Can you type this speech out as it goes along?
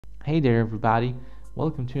Hey there everybody,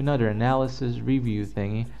 welcome to another analysis review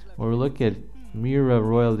thingy where we look at Mira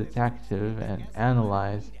Royal Detective and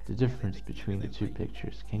analyze the difference between the two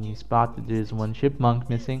pictures. Can you spot that there's one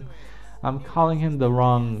chipmunk missing? I'm calling him the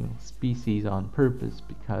wrong species on purpose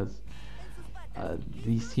because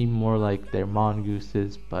these seem more like they're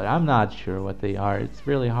mongooses, but I'm not sure what they are. It's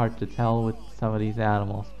really hard to tell with some of these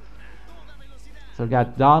animals. So we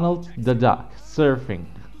got Donald the duck surfing.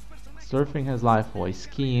 Surfing has life voice.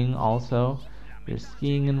 Skiing also. There's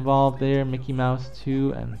skiing involved there. Mickey Mouse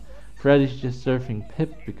too, and Fred is just surfing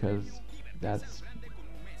Pip because that's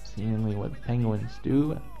seemingly what penguins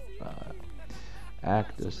do. Uh,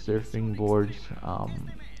 Act as surfing boards.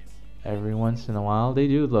 Every once in a while, they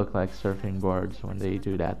do look like surfing boards when they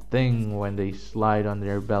do that thing when they slide on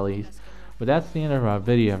their bellies. But that's the end of our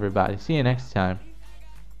video, everybody. See you next time.